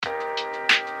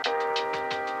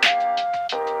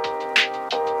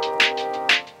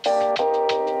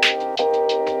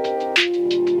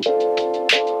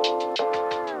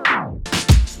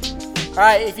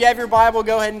right, if you have your Bible,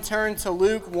 go ahead and turn to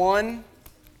Luke 1.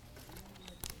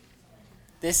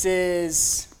 This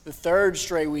is the third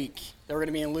straight week that we're going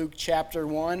to be in Luke chapter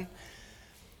 1.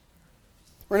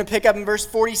 We're going to pick up in verse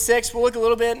 46. We'll look a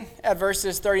little bit at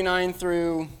verses 39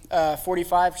 through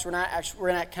 45, because we're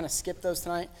going to kind of skip those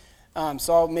tonight.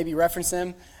 So I'll maybe reference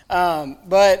them.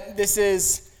 But this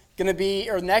is going to be,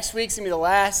 or next week's going to be the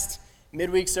last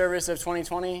midweek service of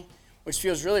 2020, which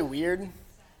feels really weird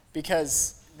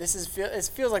because it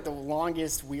feels like the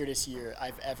longest, weirdest year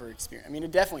I've ever experienced. I mean, it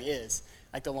definitely is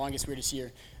like the longest, weirdest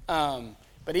year.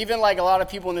 But even like a lot of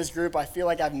people in this group, I feel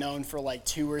like I've known for like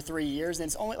 2 or 3 years, and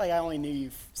it's only like I only knew you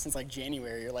since like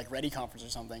January or like Ready Conference or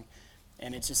something.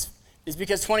 And it's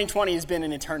because 2020 has been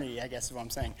an eternity, I guess is what I'm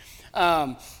saying.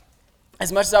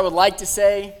 As much as I would like to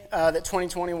say that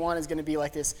 2021 is going to be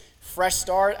like this fresh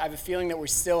start, I have a feeling that we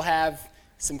still have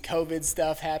some COVID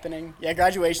stuff happening. Yeah,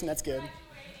 graduation, that's good.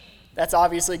 That's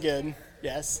obviously good,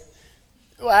 yes.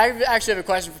 Well, I actually have a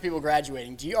question for people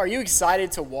graduating. Are you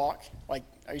excited to walk? Like,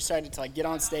 are you excited to like get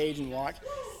on stage and walk?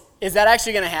 Is that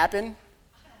actually going to happen?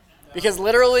 Because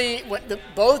literally,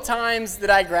 both times that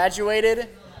I graduated,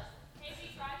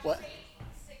 what?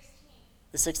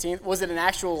 The 16th? Was it an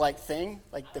actual like thing,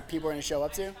 like that people are going to show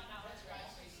up to?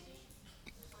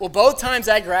 Well, both times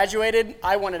I graduated,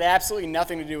 I wanted absolutely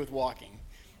nothing to do with walking.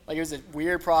 Like, it was a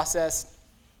weird process.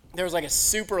 There was like a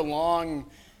super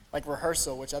long like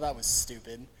rehearsal, which I thought was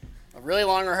stupid. A really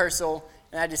long rehearsal,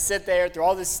 and I had to sit there through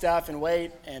all this stuff and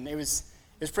wait, and it was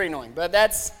pretty annoying. But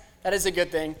that is a good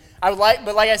thing. But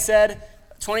like I said,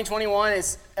 2021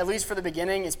 is, at least for the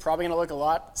beginning, is probably going to look a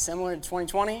lot similar to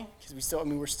 2020 because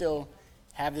we're still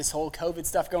have this whole COVID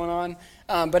stuff going on.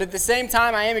 But at the same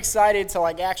time, I am excited to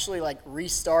like actually like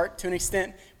restart to an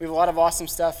extent. We have a lot of awesome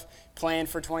stuff planned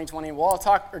for 2020.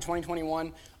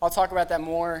 2021. I'll talk about that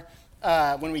more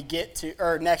when we get to,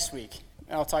 or next week.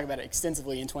 I'll talk about it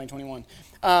extensively in 2021.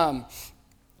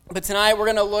 But tonight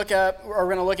we're going to look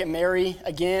at Mary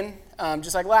again,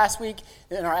 just like last week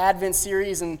in our Advent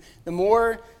series. And the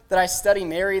more that I study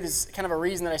Mary, there's kind of a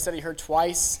reason that I study her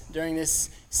twice during this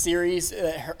series.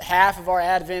 Half of our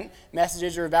Advent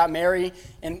messages are about Mary,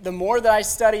 and the more that I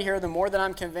study her, the more that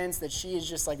I'm convinced that she is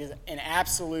just like an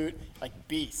absolute like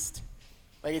beast.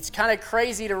 Like, it's kind of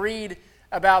crazy to read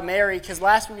about Mary, because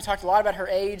last week we talked a lot about her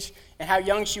age and how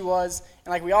young she was,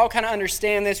 and like we all kind of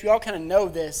understand this, we all kind of know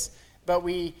this, but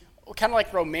we kind of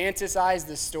like romanticize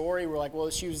the story. We're like, well,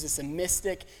 she was just a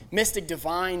mystic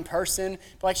divine person,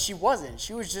 but like she wasn't.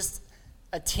 She was just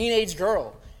a teenage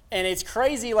girl. And it's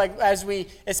crazy, like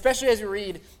especially as we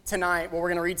read tonight, what we're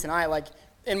going to read tonight, like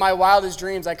in my wildest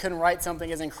dreams, I couldn't write something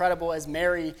as incredible as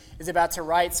Mary is about to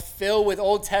write. It's filled with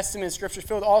Old Testament scriptures,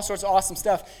 filled with all sorts of awesome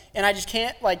stuff. And I just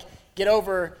can't like get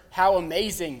over how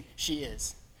amazing she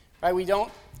is. Right? We don't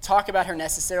talk about her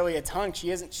necessarily a ton. She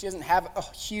doesn't have a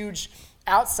huge,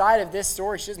 outside of this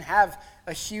story, she doesn't have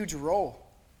a huge role.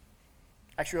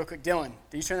 Actually, real quick, Dylan,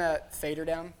 did you turn that fader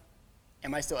down?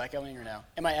 Am I still echoing or no?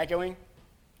 Am I echoing?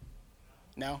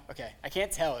 No? Okay. I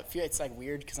can't tell. It's like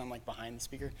weird because I'm like behind the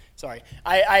speaker. Sorry.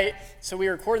 So we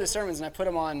record the sermons and I put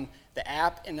them on the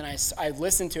app, and then I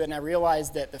listened to it and I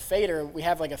realized that the fader, we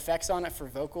have like effects on it for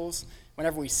vocals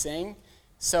whenever we sing.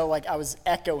 So like I was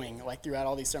echoing like throughout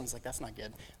all these sermons. Like, that's not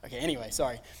good. Okay, anyway,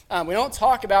 sorry. We don't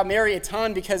talk about Mary a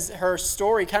ton because her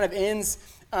story kind of ends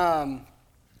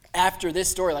after this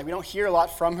story. Like, we don't hear a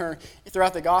lot from her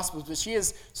throughout the Gospels, but she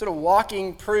is sort of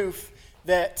walking proof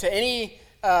that to any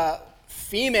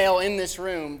female in this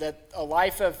room, that a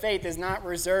life of faith is not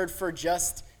reserved for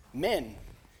just men.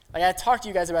 Like, I talk to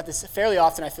you guys about this fairly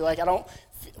often. I feel like I don't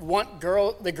want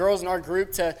the girls in our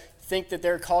group to think that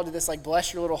they're called to this like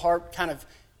bless your little heart kind of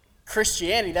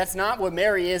Christianity. That's not what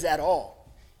Mary is at all.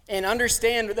 And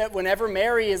understand that whenever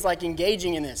Mary is like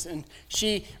engaging in this, and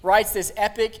she writes this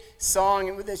epic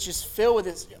song that's just filled with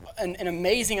this, an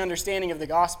amazing understanding of the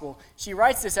gospel, she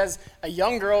writes this as a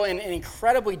young girl in an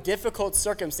incredibly difficult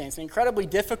circumstance, an incredibly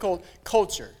difficult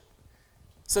culture.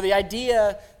 So the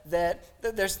idea that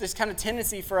there's this kind of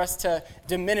tendency for us to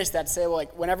diminish that, to say, well,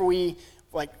 like whenever we,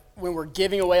 like when we're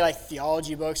giving away like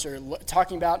theology books or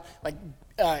talking about like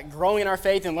growing in our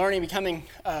faith and learning, becoming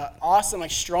awesome,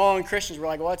 like strong Christians, we're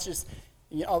like, well, let's just,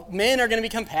 men are going to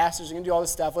become pastors, they're going to do all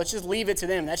this stuff. Let's just leave it to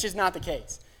them. That's just not the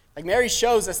case. Like, Mary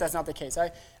shows us that's not the case.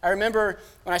 I remember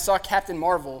when I saw Captain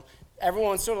Marvel,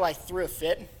 everyone sort of like threw a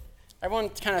fit. Everyone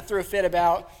kind of threw a fit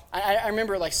about, I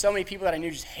remember like so many people that I knew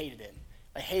just hated it.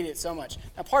 I hated it so much.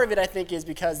 Now, part of it, I think, is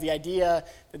because the idea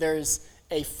that there's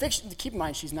a fiction, keep in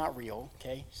mind she's not real,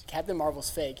 okay? Captain Marvel's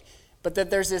fake. But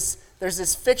that there's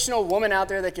this fictional woman out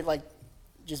there that could like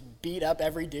just beat up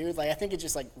every dude. Like, I think it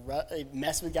just like it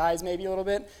messed with guys maybe a little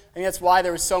bit. I think that's why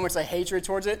there was so much like hatred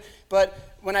towards it. But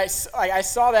when I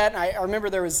saw that, and I remember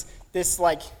there was this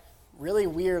like really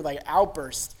weird like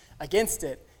outburst against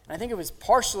it. And I think it was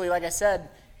partially, like I said,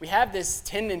 we have this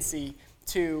tendency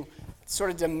to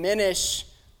sort of diminish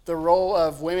the role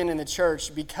of women in the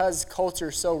church because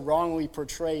culture so wrongly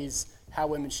portrays how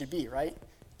women should be, right?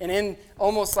 And in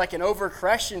almost like an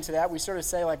overcorrection to that, we sort of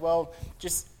say like, well,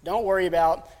 just don't worry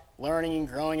about learning and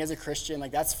growing as a Christian.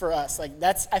 Like, that's for us. Like,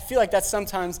 I feel like that's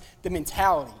sometimes the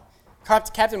mentality.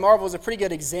 Captain Marvel is a pretty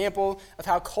good example of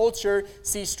how culture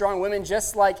sees strong women,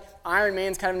 just like Iron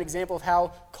Man's kind of an example of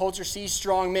how culture sees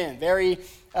strong men. Very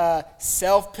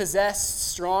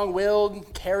self-possessed,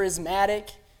 strong-willed,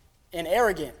 charismatic, and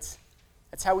arrogant.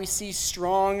 That's how we see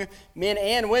strong men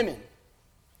and women.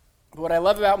 But what I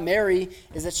love about Mary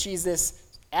is that she's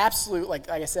this absolute, like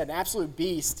I said, an absolute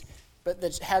beast, but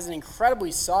that has an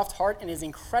incredibly soft heart and is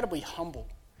incredibly humble.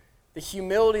 The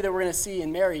humility that we're going to see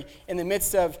in Mary in the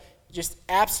midst of just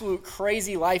absolute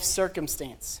crazy life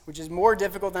circumstance, which is more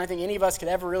difficult than I think any of us could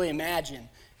ever really imagine.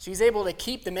 She's able to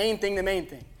keep the main thing the main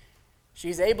thing.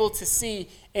 She's able to see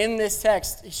in this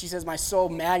text, she says, my soul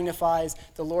magnifies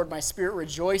the Lord, my spirit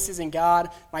rejoices in God,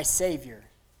 my Savior.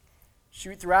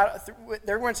 They're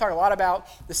going to talk a lot about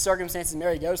the circumstances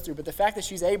Mary goes through, but the fact that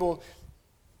she's able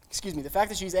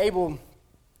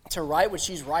to write what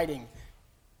she's writing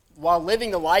while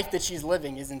living the life that she's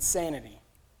living is insanity.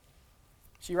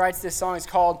 She writes this song, it's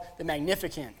called The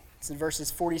Magnificat. It's in verses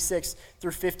 46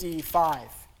 through 55.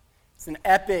 It's an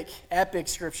epic, epic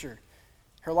scripture.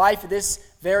 Her life at this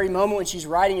very moment when she's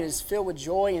writing it is filled with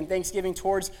joy and thanksgiving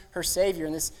towards her Savior.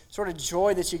 And this sort of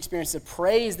joy that she experienced, the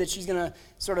praise that she's going to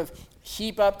sort of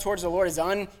heap up towards the Lord is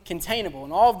uncontainable.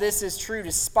 And all of this is true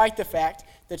despite the fact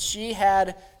that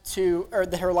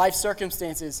that her life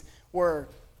circumstances were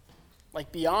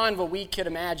like beyond what we could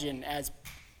imagine as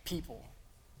people.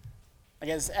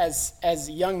 Like as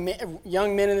young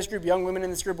men in this group, young women in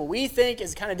this group, what we think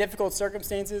is kind of difficult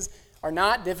circumstances are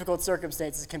not difficult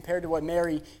circumstances compared to what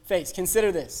Mary faced.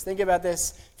 Consider this. Think about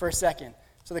this for a second.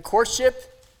 So the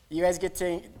courtship you guys get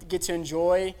to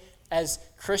enjoy as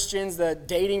Christians, the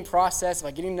dating process,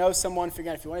 like getting to know someone, figuring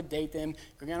out if you want to date them,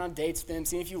 going on dates with them,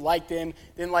 seeing if you like them,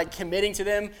 then like committing to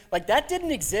them, like that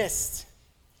didn't exist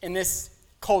in this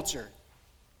culture.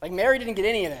 Like Mary didn't get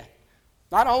any of that.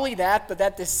 Not only that, but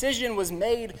that decision was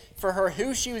made for her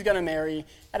who she was going to marry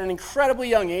at an incredibly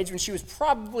young age when she was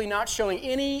probably not showing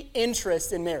any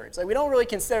interest in marriage. Like, we don't really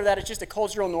consider that. It's just a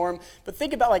cultural norm. But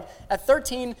think about, like, at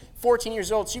 13, 14 years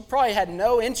old, she probably had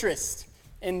no interest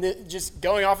in just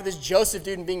going off with this Joseph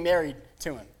dude and being married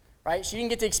to him, right? She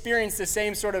didn't get to experience the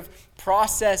same sort of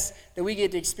process that we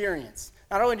get to experience.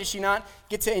 Not only did she not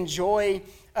get to enjoy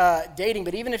dating,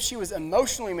 but even if she was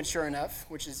emotionally mature enough,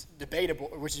 which is debatable,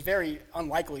 which is very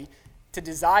unlikely, to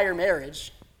desire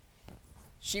marriage,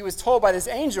 she was told by this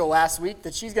angel last week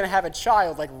that she's going to have a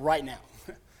child like right now,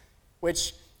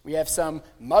 which we have some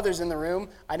mothers in the room.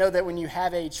 I know that when you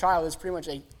have a child, it's pretty much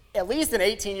at least an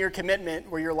 18-year commitment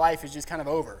where your life is just kind of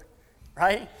over,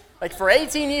 right? Like for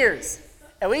 18 years,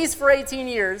 at least for 18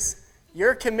 years,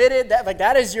 you're committed,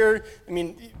 that is your,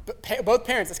 both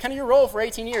parents, that's kind of your role for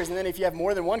 18 years. And then if you have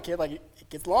more than one kid, like it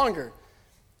gets longer.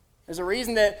 There's a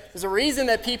reason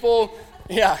that people,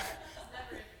 there's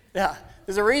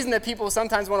a reason that people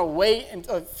sometimes want to wait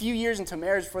a few years until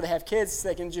marriage before they have kids so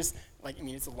they can just,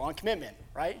 it's a long commitment,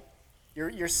 right?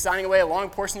 You're signing away a long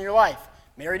portion of your life.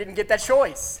 Mary didn't get that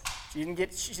choice. She didn't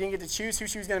get to choose who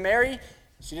she was going to marry.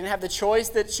 She didn't have the choice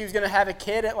that she was going to have a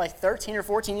kid at like 13 or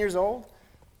 14 years old.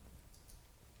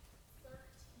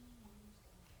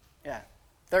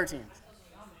 13.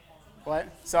 What?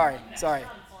 Sorry.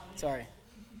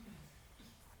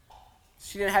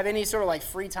 She didn't have any sort of like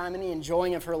free time, any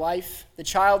enjoying of her life. The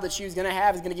child that she was going to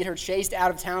have is going to get her chased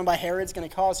out of town by Herod. It's going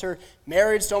to cause her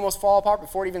marriage to almost fall apart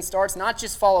before it even starts. Not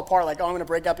just fall apart like, oh, I'm going to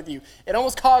break up with you. It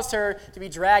almost caused her to be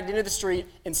dragged into the street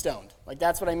and stoned. Like,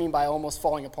 that's what I mean by almost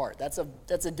falling apart. That's a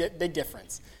big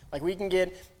difference. Like, we can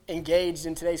get engaged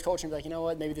in today's culture and be like, you know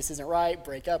what, maybe this isn't right,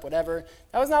 break up, whatever.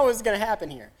 That was not what was going to happen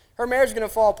here. Her marriage was going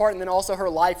to fall apart, and then also her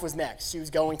life was next. She was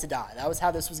going to die. That was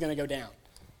how this was going to go down.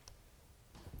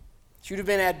 She would have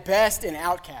been at best an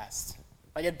outcast.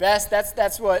 Like at best,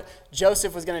 that's what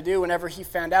Joseph was going to do whenever he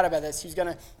found out about this. He was going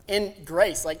to, in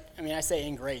grace, I say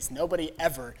in grace, nobody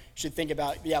ever should think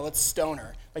about, let's stone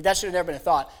her. Like that should have never been a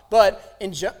thought. But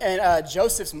in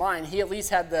Joseph's mind, he at least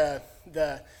had the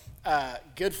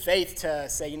good faith to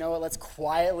say, you know what, let's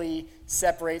quietly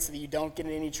separate so that you don't get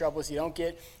in any trouble, so you don't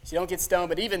get stoned.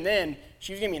 But even then,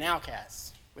 she was going to be an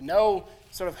outcast. with no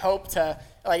sort of hope to,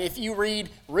 like if you read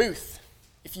Ruth,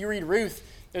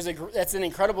 that's an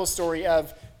incredible story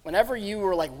of whenever you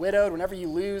were like widowed, whenever you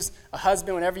lose a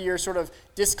husband, whenever you're sort of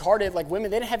discarded, like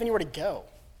women, they didn't have anywhere to go.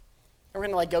 They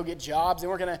weren't going to like go get jobs. They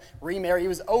weren't going to remarry. It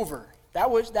was over.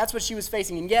 That's what she was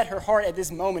facing. And yet her heart at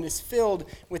this moment is filled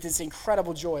with this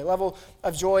incredible joy, a level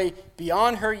of joy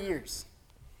beyond her years.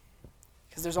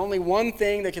 Because there's only one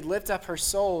thing that could lift up her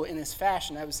soul in this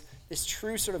fashion. That was this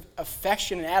true sort of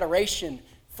affection and adoration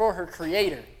for her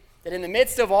Creator. That in the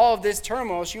midst of all of this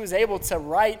turmoil, she was able to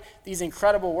write these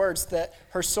incredible words that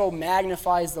her soul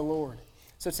magnifies the Lord.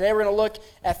 So today we're going to look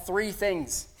at three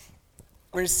things.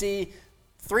 We're going to see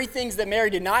three things that Mary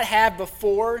did not have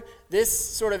before this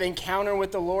sort of encounter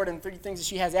with the Lord, and three things that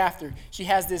she has after. She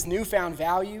has this newfound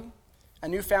value, a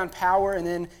newfound power, and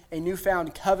then a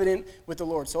newfound covenant with the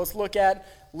Lord. So let's look at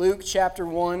Luke chapter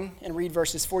 1 and read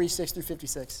verses 46 through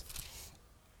 56.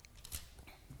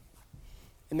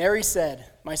 And Mary said,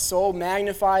 "My soul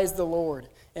magnifies the Lord,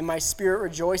 and my spirit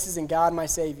rejoices in God my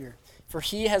Savior. For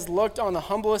he has looked on the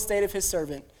humble estate of his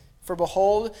servant. For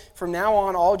behold, from now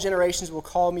on all generations will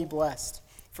call me blessed.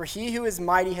 For he who is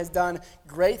mighty has done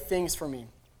great things for me,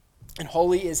 and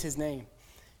holy is his name.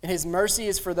 And his mercy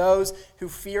is for those who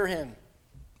fear him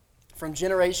from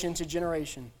generation to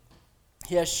generation.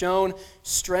 He has shown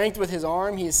strength with his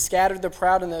arm. He has scattered the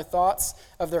proud in their thoughts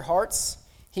of their hearts.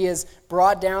 He has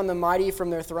brought down the mighty from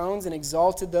their thrones and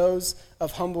exalted those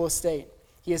of humble estate.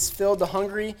 He has filled the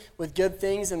hungry with good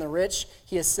things, and the rich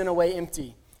he has sent away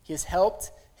empty. He has helped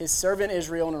his servant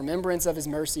Israel in remembrance of his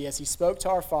mercy, as he spoke to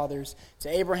our fathers, to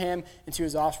Abraham, and to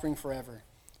his offspring forever."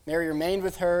 Mary remained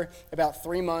with her about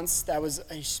 3 months. That was,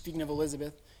 speaking of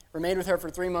Elizabeth, remained with her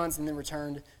for 3 months and then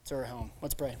returned to her home.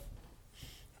 Let's pray.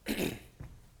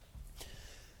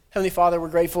 Heavenly Father, we're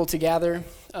grateful to gather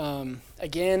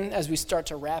again as we start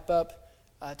to wrap up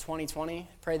 2020.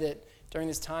 Pray that during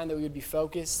this time that we would be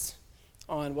focused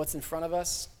on what's in front of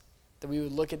us, that we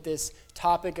would look at this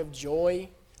topic of joy,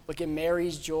 look at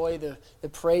Mary's joy, the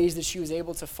praise that she was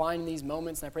able to find in these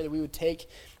moments. And I pray that we would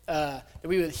that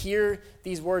we would hear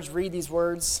these words, read these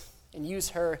words, and use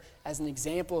her as an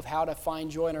example of how to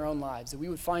find joy in our own lives. That we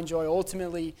would find joy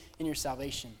ultimately in your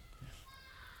salvation.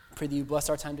 I pray that you bless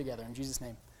our time together. In Jesus'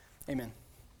 name, amen.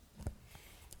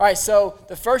 All right, so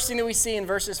the first thing that we see in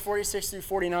verses 46 through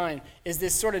 49 is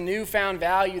this sort of newfound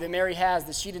value that Mary has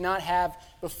that she did not have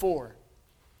before.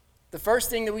 The first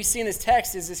thing that we see in this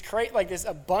text is this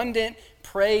abundant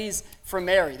praise for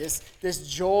Mary, this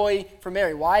joy for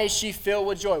Mary. Why is she filled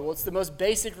with joy? Well, it's the most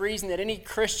basic reason that any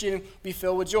Christian be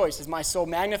filled with joy. It says, "My soul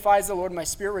magnifies the Lord, my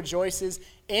spirit rejoices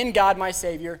in God my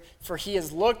Savior, for he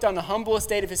has looked on the humble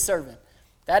estate of his servant."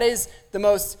 That is the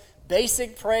most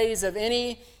basic praise of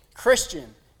any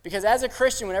Christian. Because as a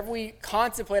Christian, whenever we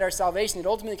contemplate our salvation, it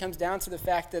ultimately comes down to the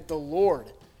fact that the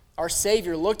Lord, our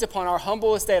Savior, looked upon our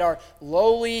humble estate, our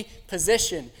lowly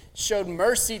position, showed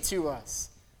mercy to us.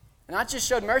 And not just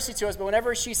showed mercy to us, but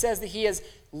whenever she says that he has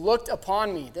looked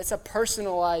upon me, that's a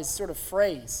personalized sort of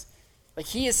phrase. Like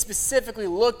he has specifically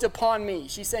looked upon me.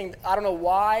 She's saying, I don't know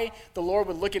why the Lord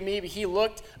would look at me, but he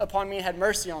looked upon me and had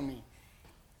mercy on me.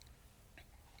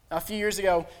 Now, a few years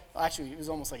ago, actually it was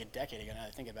almost like a decade ago now that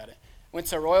I think about it, went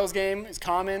to a Royals game. It's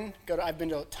common. I've been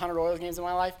to a ton of Royals games in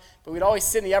my life, but we'd always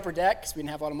sit in the upper deck because we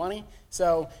didn't have a lot of money.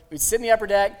 So we'd sit in the upper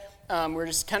deck. We were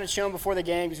just kind of chilling before the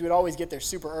game because we'd always get there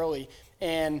super early.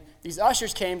 And these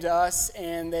ushers came to us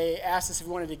and they asked us if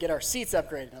we wanted to get our seats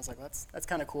upgraded. And I was like, well, that's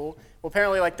kind of cool. Well,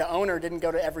 apparently, like the owner didn't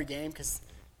go to every game because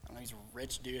he's a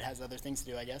rich dude, has other things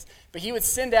to do, I guess. But he would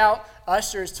send out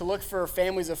ushers to look for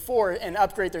families of 4 and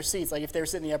upgrade their seats, like if they were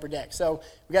sitting in the upper deck. So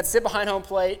we got to sit behind home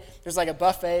plate. There's like a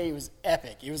buffet. It was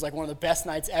epic. It was like one of the best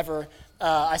nights ever.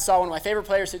 I saw one of my favorite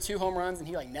players hit 2 home runs, and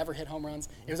he like never hit home runs.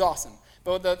 It was awesome.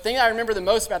 But the thing I remember the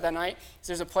most about that night is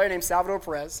there's a player named Salvador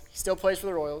Perez. He still plays for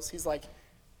the Royals. He's like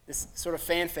this sort of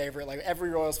fan favorite. Like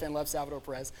every Royals fan loves Salvador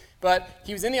Perez. But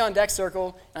he was in the on-deck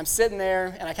circle, and I'm sitting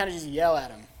there, and I kind of just yell at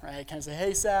him, right? I kind of say,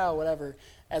 "Hey, Sal," whatever,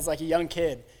 as like a young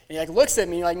kid. And he like looks at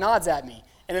me, he like nods at me.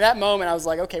 And in that moment, I was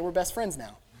like, okay, we're best friends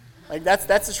now. Like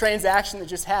that's a transaction that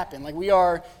just happened. Like we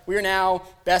are now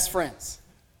best friends.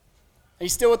 And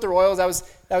he's still with the Royals.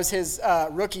 That was his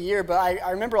rookie year. But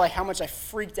I remember like how much I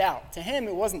freaked out. To him,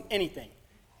 it wasn't anything.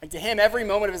 Like to him, every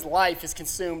moment of his life is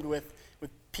consumed with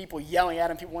people yelling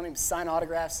at him, people wanting him to sign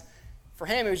autographs. For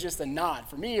him, it was just a nod.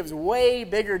 For me, it was a way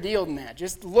bigger deal than that.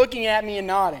 Just looking at me and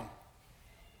nodding.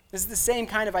 This is the same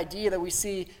kind of idea that we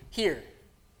see here.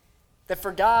 That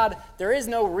for God, there is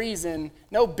no reason,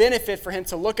 no benefit for him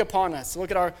to look upon us, to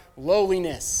look at our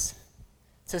lowliness,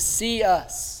 to see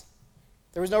us.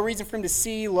 There was no reason for him to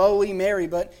see lowly Mary,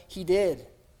 but he did.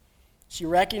 She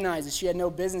recognizes she had no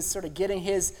business sort of getting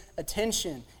his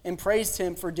attention and praised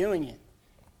him for doing it.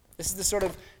 This sort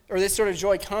of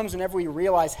joy comes whenever we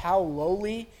realize how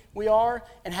lowly we are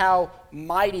and how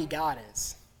mighty God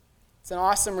is. It's an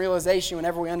awesome realization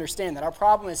whenever we understand that our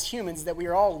problem as humans is that we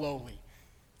are all lowly.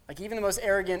 Like even the most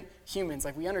arrogant humans,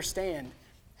 like we understand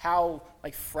how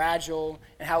like fragile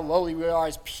and how lowly we are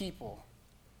as people.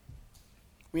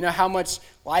 We know how much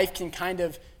life can kind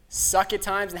of suck at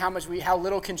times and how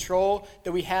little control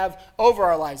that we have over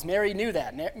our lives. Mary knew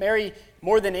that. Mary,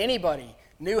 more than anybody,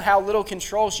 knew how little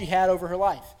control she had over her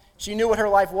life. She knew what her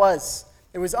life was.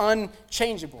 It was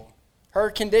unchangeable. Her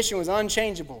condition was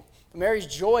unchangeable. But Mary's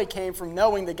joy came from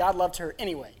knowing that God loved her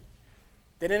anyway.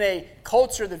 That in a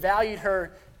culture that valued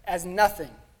her as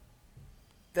nothing,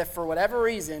 that for whatever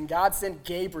reason, God sent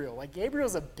Gabriel. Like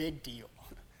Gabriel's a big deal.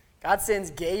 God sends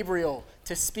Gabriel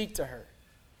to speak to her.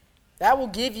 That will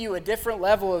give you a different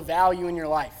level of value in your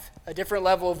life, a different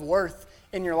level of worth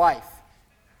in your life.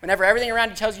 Whenever everything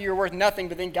around you tells you you're worth nothing,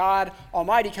 but then God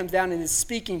Almighty comes down and is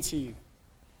speaking to you.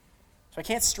 So I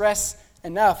can't stress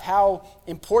enough how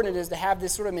important it is to have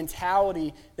this sort of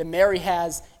mentality that Mary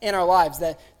has in our lives,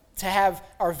 that to have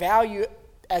our value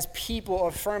as people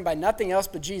affirmed by nothing else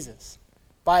but Jesus,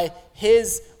 by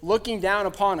his looking down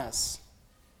upon us.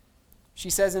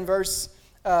 She says in verse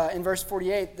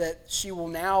 48 that she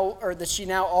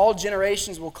now all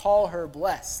generations will call her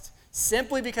blessed,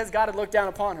 simply because God had looked down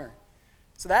upon her.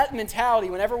 So that mentality,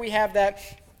 whenever we have that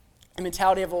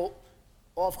mentality of, well,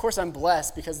 of course I'm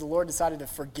blessed because the Lord decided to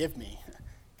forgive me,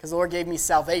 because the Lord gave me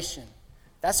salvation.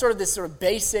 That's sort of this sort of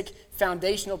basic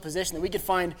foundational position that we could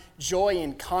find joy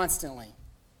in constantly.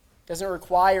 It doesn't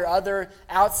require other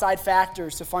outside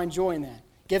factors to find joy in that.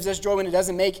 It gives us joy when it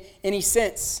doesn't make any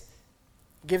sense.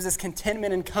 It gives us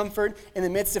contentment and comfort in the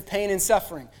midst of pain and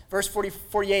suffering. Verse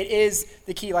 48 is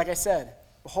the key, like I said.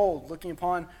 Behold, looking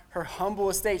upon her humble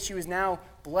estate, she was now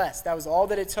blessed. That was all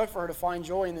that it took for her to find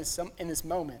joy in this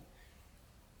moment.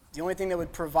 The only thing that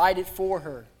would provide it for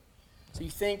her. So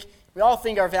we all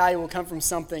think our value will come from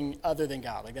something other than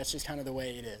God. Like that's just kind of the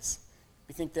way it is.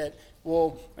 We think that,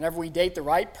 whenever we date the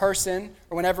right person,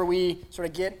 or whenever we sort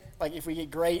of get, like if we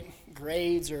get great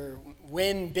grades or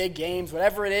win big games,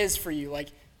 whatever it is for you, like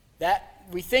that,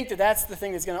 we think that that's the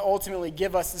thing that's going to ultimately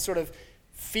give us the sort of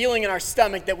feeling in our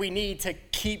stomach that we need to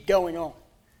keep going on.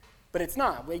 But it's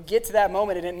not. We get to that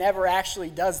moment and it never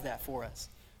actually does that for us.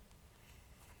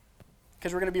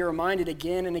 Because we're going to be reminded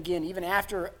again and again, even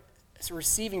after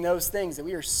receiving those things, that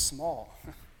we are small.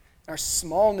 Our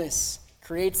smallness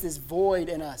creates this void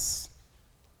in us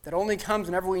that only comes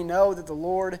whenever we know that the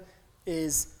Lord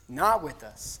is not with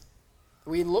us.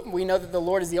 We know that the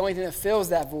Lord is the only thing that fills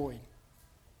that void.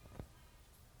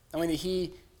 Knowing that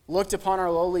he looked upon our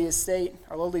lowly estate,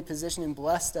 our lowly position, and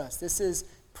blessed us. This is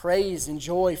praise and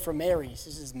joy from Mary. This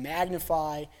is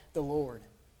magnify the Lord.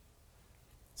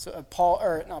 So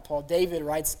David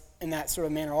writes in that sort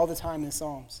of manner all the time in the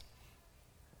Psalms.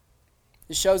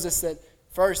 It shows us that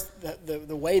first,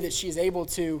 the way that she is able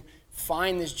to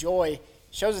find this joy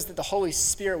shows us that the Holy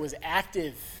Spirit was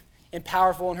active and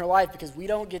powerful in her life, because we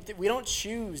don't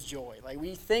choose joy. Like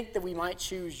we think that we might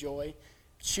choose joy,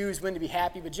 choose when to be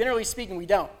happy, but generally speaking, we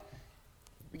don't.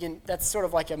 That's sort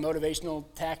of like a motivational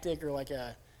tactic, or like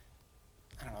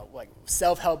like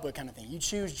self-help book kind of thing. You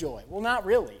choose joy. Well, not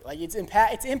really. Like it's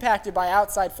impacted by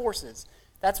outside forces.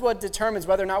 That's what determines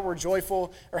whether or not we're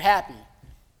joyful or happy.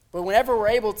 But whenever we're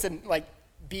able to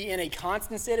be in a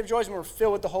constant state of joy, is when we're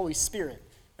filled with the Holy Spirit.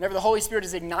 Whenever the Holy Spirit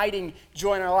is igniting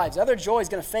joy in our lives, other joy is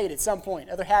going to fade at some point.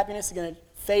 Other happiness is going to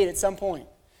fade at some point.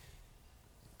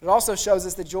 But it also shows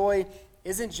us that joy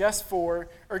isn't just for,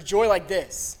 or joy like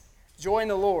this, joy in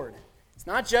the Lord. It's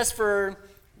not just for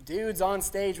dudes on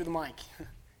stage with a mic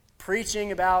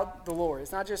preaching about the Lord.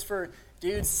 It's not just for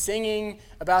dudes singing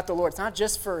about the Lord. It's not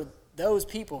just for those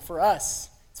people, for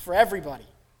us. It's for everybody.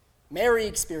 Mary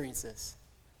experienced this.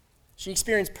 She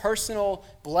experienced personal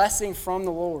blessing from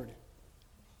the Lord.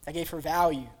 That gave her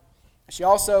value. She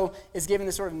also is given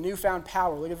this sort of newfound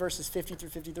power. Look at verses 50 through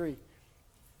 53. It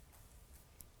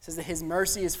says that his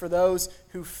mercy is for those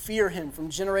who fear him from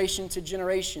generation to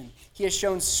generation. He has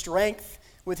shown strength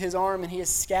with his arm, and he has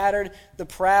scattered the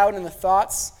proud in the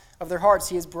thoughts of their hearts.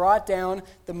 He has brought down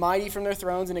the mighty from their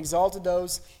thrones and exalted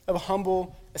those of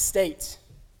humble estate.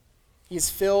 He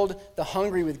has filled the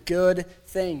hungry with good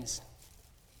things.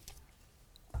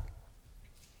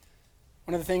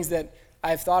 One of the things that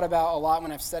I've thought about a lot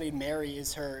when I've studied Mary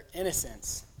is her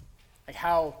innocence. Like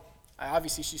how,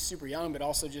 obviously she's super young, but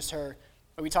also just her,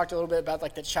 we talked a little bit about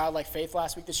like the childlike faith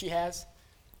last week that she has.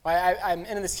 I'm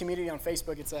in this community on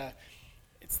Facebook. It's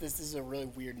this is a really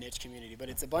weird niche community, but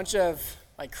it's a bunch of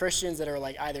like Christians that are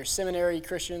like either seminary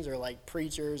Christians or like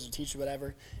preachers or teachers,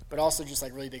 whatever, but also just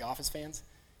like really big Office fans.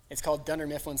 It's called Dunder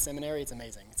Mifflin Seminary. It's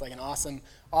amazing. It's like an awesome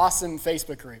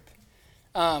Facebook group.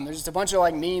 There's just a bunch of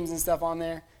like memes and stuff on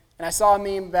there. And I saw a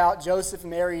meme about Joseph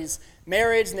and Mary's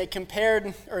marriage, and they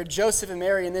compared, or Joseph and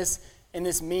Mary in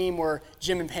this meme were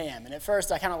Jim and Pam. And at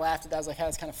first I kind of laughed at that. I was like,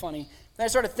 that's kind of funny. Then I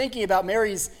started thinking about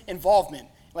Mary's involvement.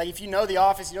 Like if you know The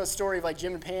Office, you know the story of like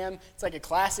Jim and Pam. It's like a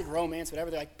classic romance, whatever.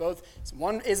 They're like both, so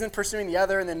one isn't pursuing the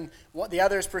other, and then the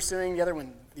other is pursuing the other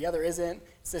when the other isn't.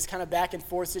 It's this kind of back and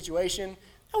forth situation.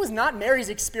 That was not Mary's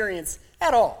experience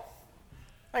at all.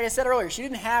 Like I said earlier, she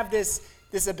didn't have this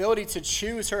ability to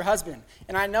choose her husband.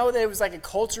 And I know that it was like a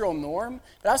cultural norm,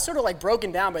 but I was sort of like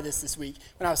broken down by this week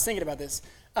when I was thinking about this.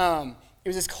 It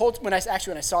was this when I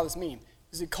saw this meme.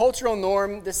 It was a cultural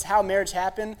norm. This is how marriage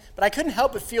happened. But I couldn't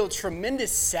help but feel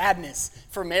tremendous sadness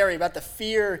for Mary about the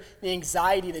fear, the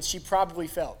anxiety that she probably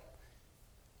felt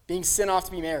being sent off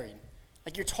to be married.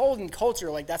 Like you're told in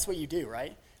culture, like that's what you do,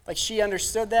 right? Like she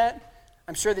understood that.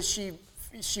 I'm sure that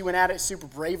she went at it super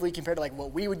bravely compared to like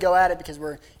what we would go at it because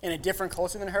we're in a different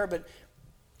culture than her. But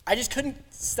I just couldn't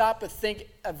stop but think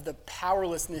of the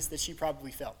powerlessness that she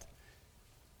probably felt.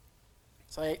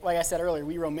 So like I said earlier,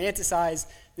 we romanticize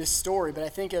this story, but I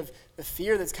think of the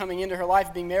fear that's coming into her life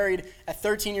of being married at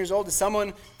 13 years old to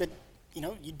someone that,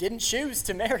 you didn't choose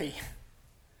to marry.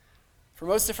 For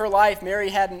most of her life, Mary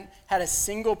hadn't had a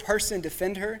single person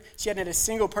defend her. She hadn't had a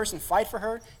single person fight for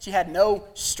her. She had no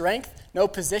strength, no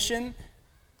position.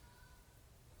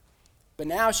 But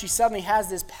now she suddenly has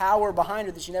this power behind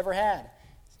her that she never had.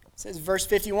 It says, verse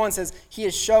 51 says, he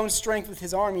has shown strength with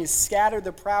his arm. He has scattered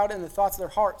the proud in the thoughts of their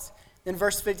hearts. Then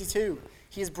verse 52,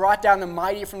 he has brought down the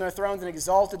mighty from their thrones and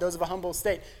exalted those of a humble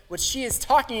estate. What she is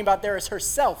talking about there is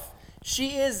herself.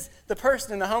 She is the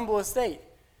person in the humble estate.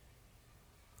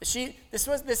 This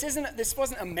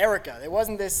wasn't America. It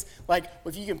wasn't this, like,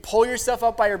 if you can pull yourself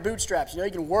up by your bootstraps,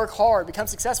 you can work hard, become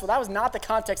successful. That was not the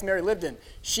context Mary lived in.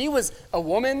 She was a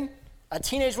woman, a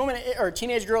teenage woman, or a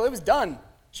teenage girl. It was done.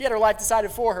 She had her life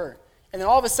decided for her. And then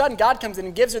all of a sudden, God comes in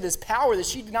and gives her this power that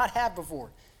she did not have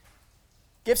before.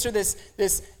 Gives her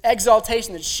this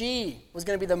exaltation that she was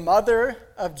going to be the mother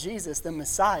of Jesus, the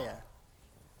Messiah.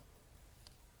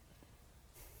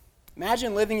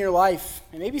 Imagine living your life,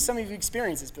 and maybe some of you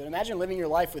experience this, but imagine living your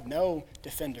life with no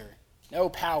defender, no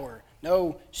power,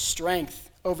 no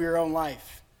strength over your own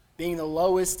life, being the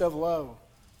lowest of low.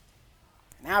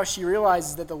 Now she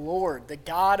realizes that the Lord, the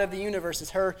God of the universe, is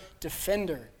her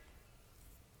defender.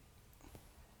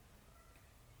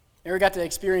 Mary got to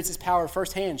experience his power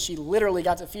firsthand. She literally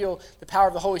got to feel the power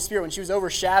of the Holy Spirit when she was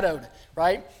overshadowed,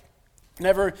 right?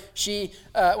 Whenever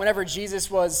Jesus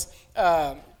was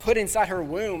put inside her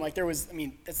womb,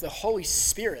 that's the Holy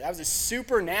Spirit. That was a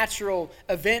supernatural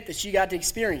event that she got to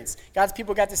experience. God's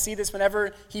people got to see this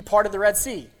whenever he parted the Red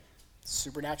Sea.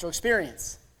 Supernatural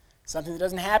experience. Something that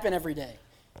doesn't happen every day.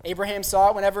 Abraham saw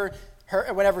it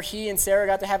whenever he and Sarah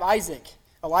got to have Isaac.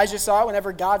 Elijah saw it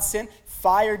whenever God sent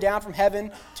fire down from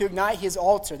heaven to ignite his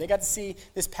altar. They got to see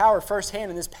this power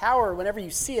firsthand, and this power, whenever you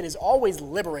see it, is always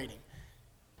liberating.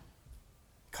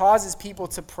 It causes people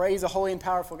to praise a holy and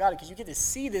powerful God because you get to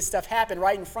see this stuff happen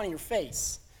right in front of your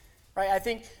face. Right? I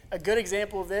think a good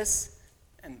example of this,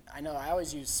 and I know I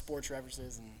always use sports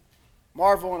references and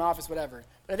Marvel and Office, whatever,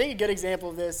 but I think a good example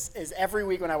of this is every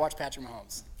week when I watch Patrick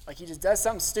Mahomes. Like, he just does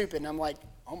something stupid, and I'm like,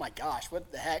 oh my gosh,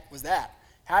 what the heck was that?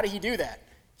 How did he do that?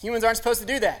 Humans aren't supposed to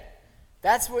do that.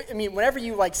 That's what, whenever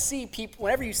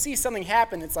you see something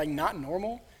happen that's like not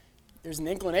normal, there's an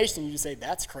inclination you just say,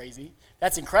 that's crazy,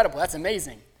 that's incredible, that's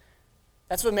amazing.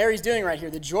 That's what Mary's doing right here.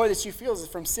 The joy that she feels is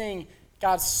from seeing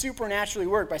God supernaturally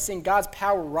work, by seeing God's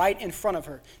power right in front of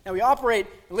her. Now we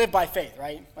live by faith,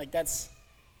 right? Like that's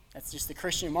just the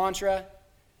Christian mantra.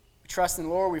 We trust in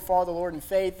the Lord, we follow the Lord in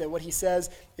faith, that what he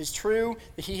says is true,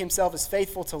 that he himself is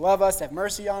faithful to love us, to have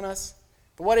mercy on us.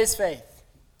 But what is faith?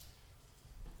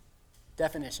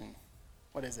 Definition.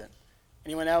 What is it?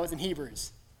 Anyone know? It's in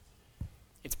Hebrews.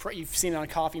 You've seen it on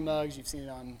coffee mugs. You've seen it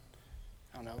on,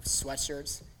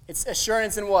 sweatshirts. It's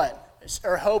assurance in what?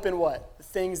 Or hope in what? The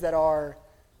things that are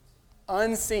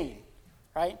unseen,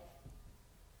 right?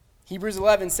 Hebrews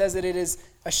 11 says that it is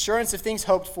assurance of things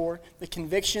hoped for, the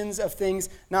convictions of things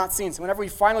not seen. So whenever we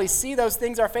finally see those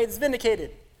things, our faith is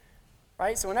vindicated,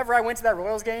 right? So whenever I went to that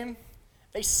Royals game,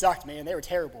 they sucked, man. They were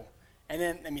terrible. And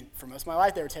then, for most of my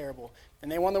life, they were terrible. And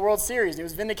they won the World Series. And it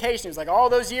was vindication. It was like all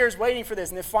those years waiting for this,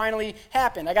 and it finally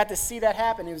happened. I got to see that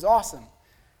happen. It was awesome.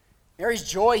 Mary's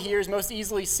joy here is most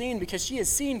easily seen because she has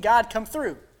seen God come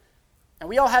through. And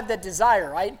we all have that desire,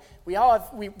 right?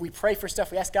 We pray for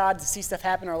stuff. We ask God to see stuff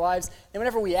happen in our lives. And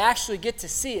whenever we actually get to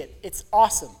see it, it's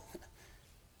awesome.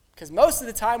 Because most of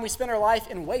the time we spend our life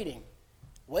in waiting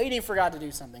for God to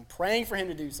do something, praying for him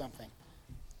to do something.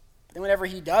 But then whenever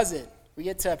he does it, we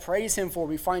get to praise him for it.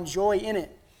 We find joy in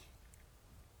it.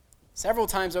 Several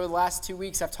times over the last 2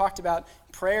 weeks, I've talked about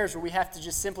prayers where we have to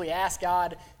just simply ask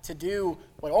God to do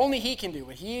what only he can do,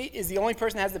 what he is the only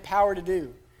person that has the power to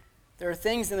do. There are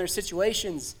things and there are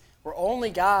situations where only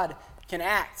God can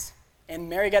act. And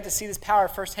Mary got to see this power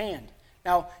firsthand.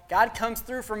 Now, God comes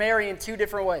through for Mary in two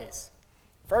different ways.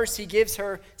 First, he gives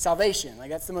her salvation. Like,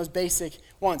 that's the most basic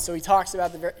one. So he talks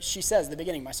about, she says at the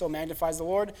beginning, my soul magnifies the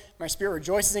Lord, my spirit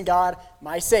rejoices in God,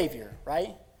 my Savior,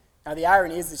 right? Now, the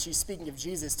irony is that she's speaking of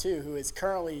Jesus, too, who is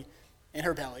currently in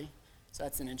her belly. So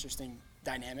that's an interesting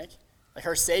dynamic. Like,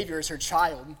 her Savior is her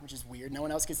child, which is weird. No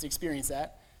one else gets to experience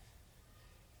that.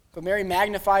 But Mary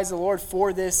magnifies the Lord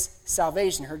for this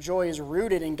salvation. Her joy is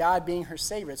rooted in God being her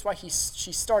Savior. That's why she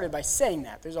started by saying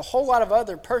that. There's a whole lot of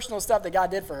other personal stuff that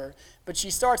God did for her, but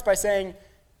she starts by saying,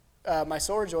 my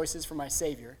soul rejoices for my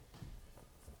Savior.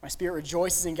 My spirit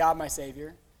rejoices in God, my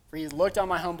Savior, for he has looked on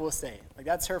my humble estate. Like,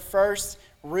 that's her first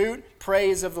root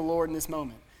praise of the Lord in this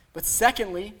moment. But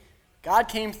secondly, God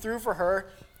came through for her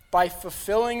by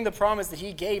fulfilling the promise that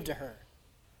he gave to her.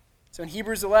 So in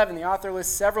Hebrews 11, the author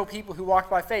lists several people who walked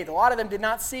by faith. A lot of them did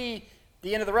not see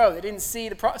the end of the road. They didn't see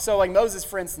so like Moses,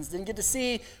 for instance, didn't get to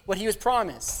see what he was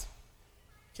promised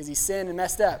because he sinned and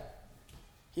messed up.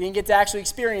 He didn't get to actually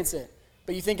experience it.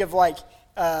 But you think of like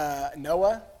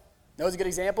Noah. Noah's a good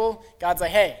example. God's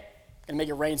like, hey, I'm going to make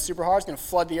it rain super hard. It's going to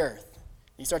flood the earth.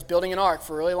 And he starts building an ark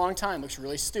for a really long time. Looks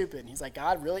really stupid. And he's like,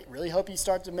 God, really hope you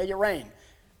start to make it rain.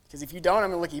 Because if you don't, I'm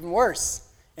going to look even worse.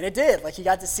 And it did. Like, he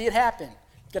got to see it happen.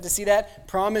 Got to see that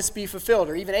promise be fulfilled.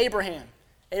 Or even Abraham.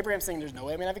 Abraham's saying, there's no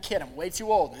way I'm going to have a kid. I'm way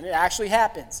too old. And it actually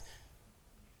happens.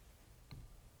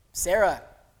 Sarah,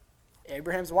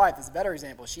 Abraham's wife, is a better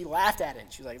example. She laughed at it.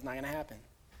 She was like, it's not going to happen.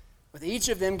 With each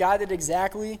of them, God did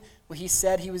exactly what he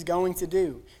said he was going to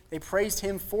do. They praised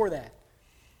him for that.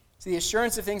 So the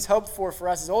assurance of things hoped for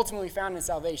us is ultimately found in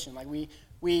salvation. Like,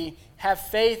 we have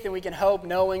faith and we can hope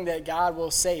knowing that God will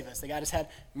save us, that God has had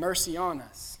mercy on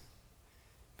us.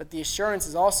 But the assurance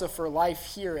is also for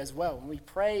life here as well. When we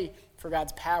pray for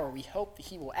God's power, we hope that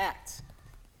he will act.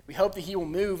 We hope that he will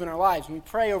move in our lives. When we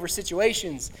pray over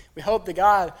situations, we hope that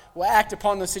God will act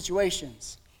upon those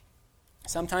situations.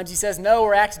 Sometimes he says no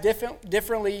or acts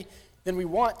differently than we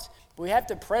want. But we have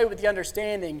to pray with the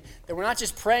understanding that we're not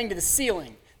just praying to the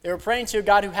ceiling, that we're praying to a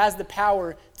God who has the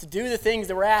power to do the things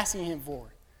that we're asking him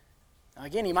for. Now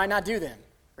again, he might not do them,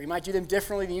 or he might do them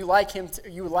differently than you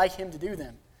would like him to do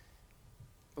them.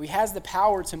 But he has the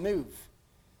power to move.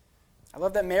 I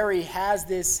love that Mary has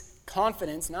this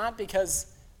confidence, not because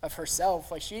of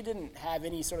herself. Like, she didn't have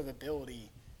any sort of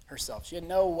ability herself. She had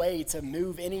no way to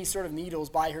move any sort of needles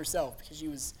by herself because she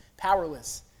was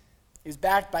powerless. It was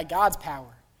backed by God's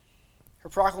power. Her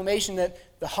proclamation that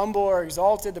the humble are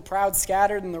exalted, the proud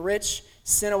scattered, and the rich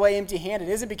sent away empty-handed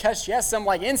isn't because she has some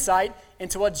like insight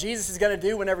into what Jesus is going to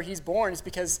do whenever he's born. It's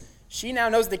because she now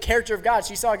knows the character of God.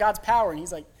 She saw God's power, and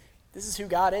he's like, this is who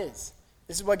God is.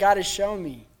 This is what God has shown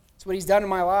me. It's what he's done in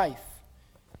my life.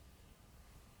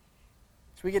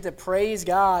 So we get to praise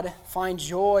God, find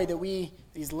joy that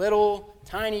these little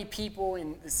tiny people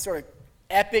in this sort of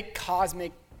epic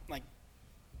cosmic like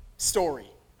story.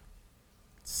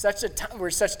 We're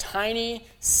such tiny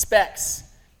specks,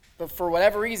 but for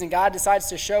whatever reason, God decides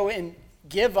to show and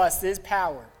give us his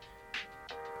power.